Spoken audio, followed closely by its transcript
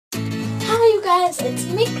guys, it's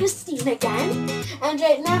me, Christine, again, and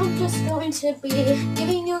right now I'm just going to be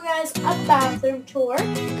giving you guys a bathroom tour.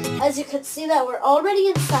 As you can see that we're already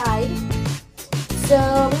inside, so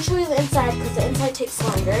I'm going to show you the inside because the inside takes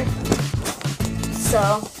longer.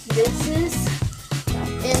 So this is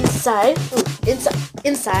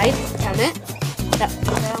inside cabinet, that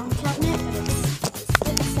brown cabinet, but it's the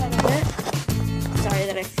inside of it. Sorry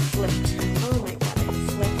that I flipped, oh my god, I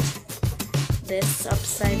flipped this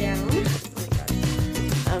upside down. Oh my god.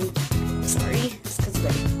 Sorry. It's because of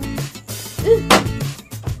it.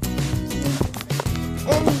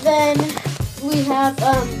 And then we have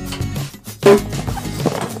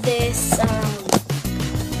this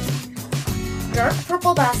dark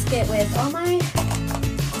purple basket with all my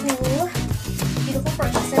cool, beautiful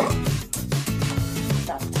brushes in it.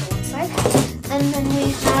 That's to one side. And then we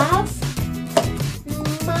have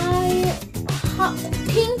my hot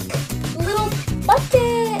pink little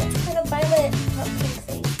bucket. It's kind of violet hot pink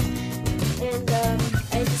thing. And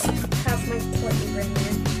I just have my toilet paper in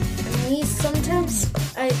there. And these sometimes,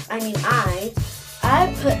 I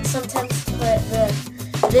sometimes put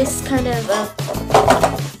this kind of,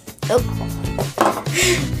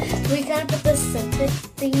 we kind of put the scented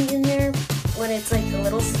thing in there when it's like a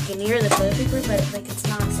little skinnier, the toilet paper, but like it's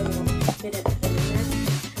not, so we didn't put it in there.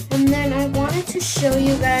 And then I wanted to show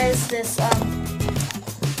you guys this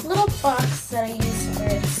little box that I use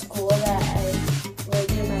for school that I really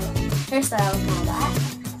do my hairstyle and all that.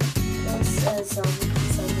 This is some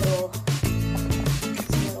little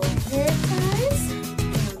hair ties.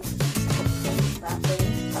 That thing.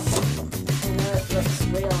 I know it looks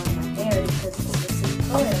real on my hair because it's the same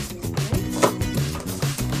color as me.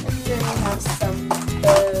 And then I have some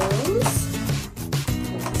bows.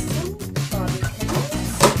 Some bobby pins.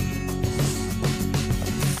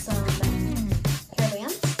 Some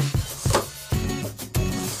hairbands.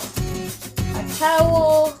 A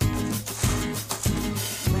towel.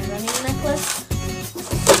 My running necklace.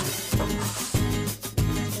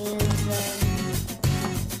 And then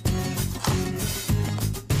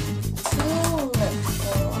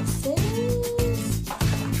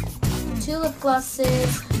two lip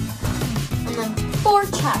glosses, and then 4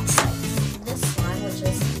 chapsticks. This one, which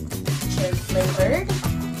is cherry flavored.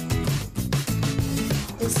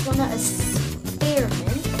 This one is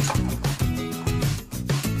spearmint.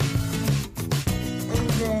 And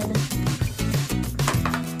then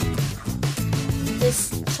this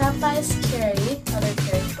chapstick is cherry, other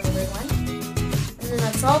cherry flavored one. And then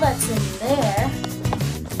that's all that's in there.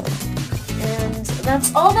 And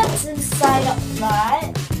that's all that's inside of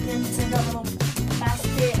that. Into the little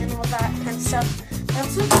basket and all that kind of stuff.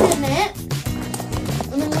 That's what's in it.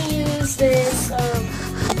 And then we use this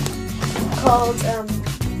called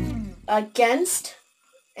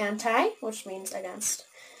anti, which means against.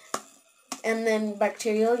 And then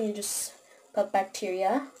bacterial, you just put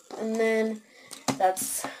bacteria. And then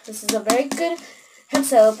this is a very good hand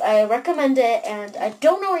soap. I recommend it, and I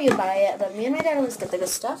don't know where you buy it, but me and my dad always get the good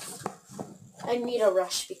stuff. I need a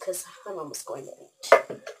rush because I'm almost going to eat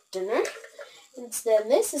dinner. And then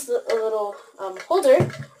this is a little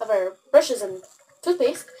holder of our brushes and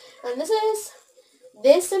toothpaste. And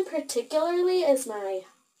this in particularly is my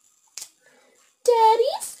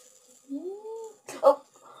daddy's. Oh.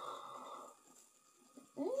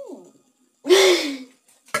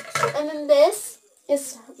 And then this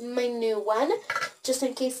is my new one, just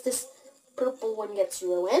in case this purple one gets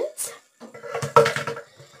ruined.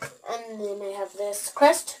 And then I have this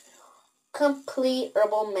Crest Complete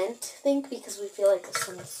Herbal Mint thing because we feel like this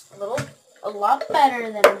one's a lot better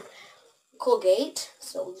than Colgate,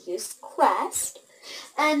 so we'll use Crest.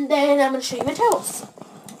 And then I'm going to show you my towels.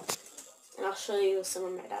 And I'll show you some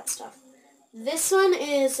of my dad's stuff. This one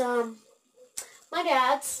is my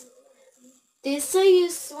dad's. This I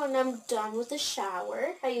use when I'm done with the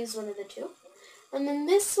shower. I use one of the two. And then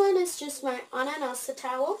this one is just my Ananasa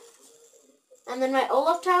towel. And then my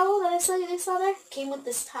Olaf towel that I saw there came with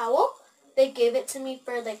this towel. They gave it to me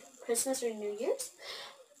for like Christmas or New Year's.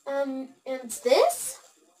 And this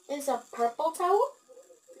is a purple towel,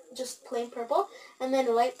 just plain purple, and then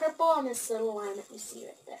light purple on this little line that you see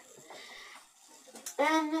right there.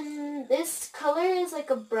 And then this color is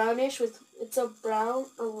like a brownish it's a brown,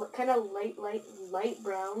 kind of light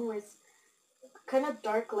brown with kind of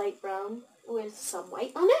dark light brown with some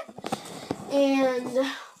white on it.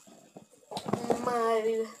 And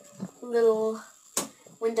my little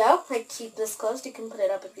window, I keep this closed. You can put it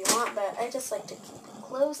up if you want, but I just like to keep it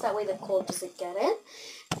closed. That way the cold doesn't get in.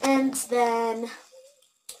 And then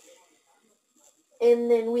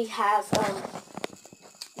we have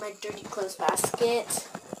my dirty clothes basket.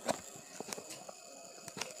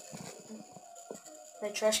 my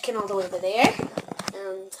trash can all the way over there.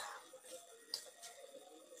 And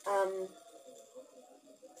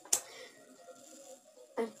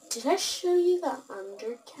did I show you the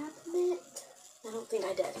under cabinet? I don't think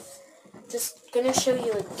I did. Just gonna show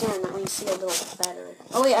you again that way you see a little better.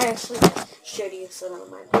 Oh wait, I actually showed you, so never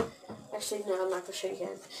mind. Actually, no, I'm not gonna show you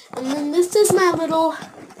again. And then this is my little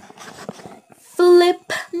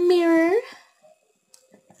flip mirror.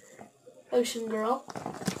 Ocean Girl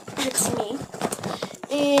next to me.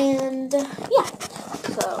 And yeah,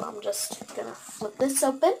 so I'm just gonna flip this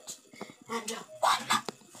open. And voila!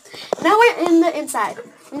 Now we're in the inside.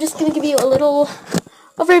 I'm just gonna give you a little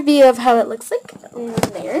overview of how it looks like in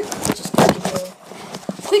there. I'm just gonna give you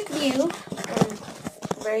a quick view and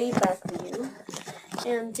very back view.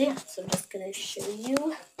 And yeah, so I'm just gonna show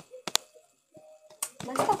you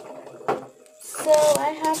my stuff. So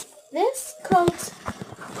I have this called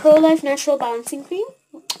Pro Life Natural Balancing Cream.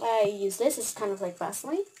 I use this. It's kind of like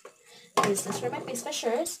Vaseline. I use this for my face for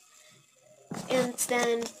sure. And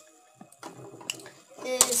then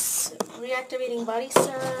this reactivating body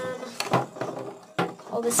serum,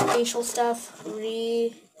 all this facial stuff,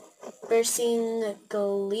 reversing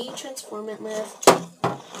glee transformant lift,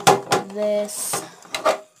 this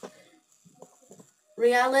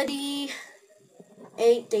reality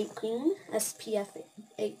 8 day cream, SPF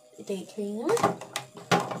 8 day cream,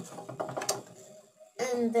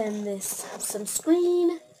 and then this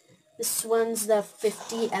sunscreen. This one's the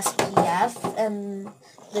 50 SPF, and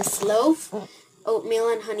this loaf oatmeal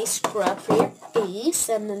and honey scrub for your face,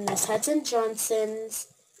 and then this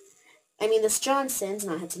Johnson's,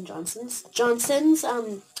 not Hudson Johnson's, Johnson's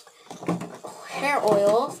hair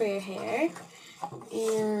oil for your hair,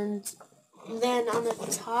 and then on the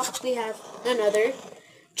top we have another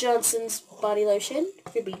Johnson's body lotion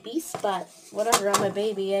for babies, but whatever, I'm a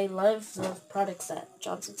baby, I love the products that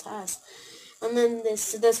Johnson's has. And then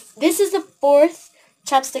this is the fourth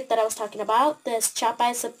chapstick that I was talking about, this Chap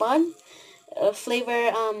I Sip On,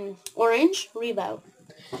 flavor orange Rebo.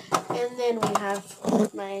 And then we have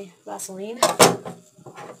my Vaseline.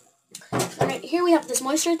 Alright, here we have this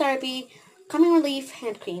Moisture Therapy Calming Relief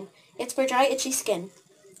Hand Cream. It's for dry, itchy skin.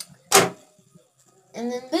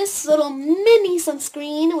 And then this little mini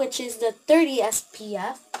sunscreen, which is the 30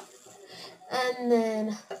 SPF. And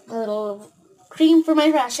then a little cream for my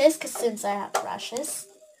rashes, because since I have rashes.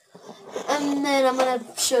 And then I'm going to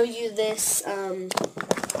show you this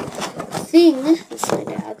thing. This is my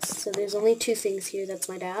dad's. So there's only two things here. That's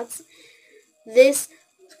my dad's. This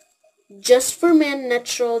Just for Men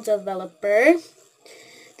Natural Developer.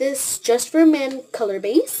 This Just for Men Color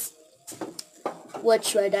Base,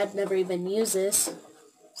 which my dad never even uses.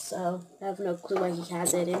 So I have no clue why he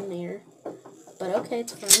has it in there. But okay,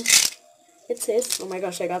 it's fine. It's his. Oh my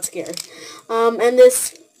gosh, I got scared.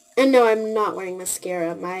 And no, I'm not wearing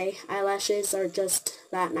mascara. My eyelashes are just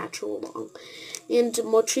that natural long. And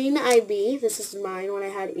Motrine IB, this is mine when I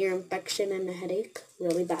had ear infection and a headache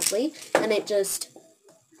really badly. And it just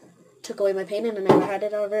took away my pain and I never had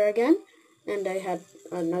it ever again. And I had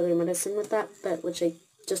another medicine with that, which I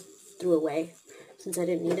just threw away since I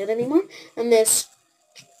didn't need it anymore. And this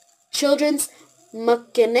Children's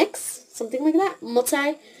Mucinex, something like that,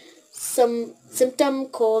 symptom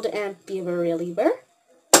cold and fever reliever.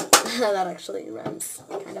 That actually rhymes,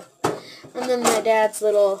 kind of. And then my dad's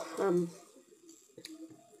little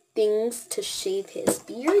things to shave his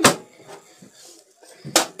beard.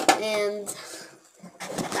 And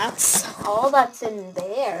that's all that's in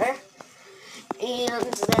there.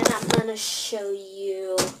 And then I'm going to show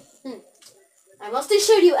you... I mostly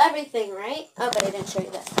showed you everything, right? Oh, but I didn't show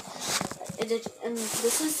you that. And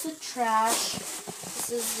this is the trash.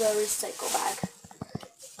 This is the recycle bag.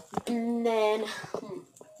 And then,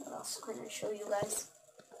 what else can I show you guys?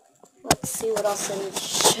 Let's see what else I need to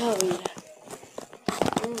show you.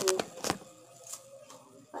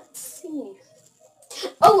 Let's see.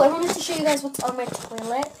 Oh, I wanted to show you guys what's on my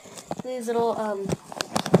toilet. These little,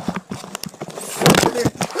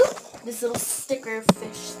 sticker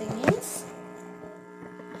fish thingies.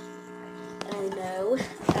 I know.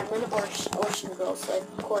 I'm an ocean girl, so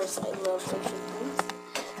of course I love ocean things.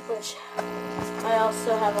 Which I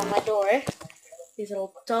also have on my door. These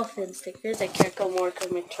little dolphin stickers. I can't go more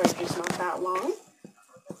because my charger's not that long.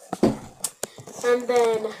 And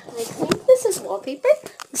then I think this is wallpaper.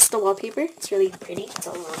 This is the wallpaper. It's really pretty. It's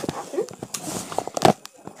all around the bathroom.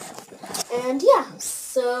 And yeah,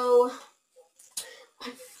 so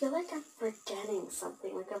I feel like I'm forgetting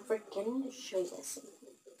something. Like I'm forgetting to show you guys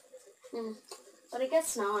something. But I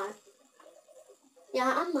guess not.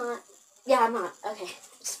 Yeah, I'm not. Yeah, I'm not. Okay,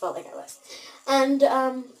 just felt like I was. And,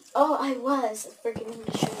 oh, I was forgetting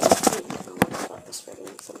to show you this thing. I don't know about this for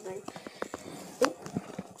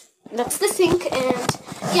that's the sink, and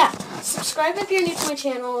yeah, subscribe if you're new to my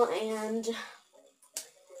channel, and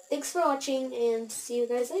thanks for watching, and see you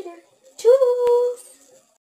guys later. Toodles!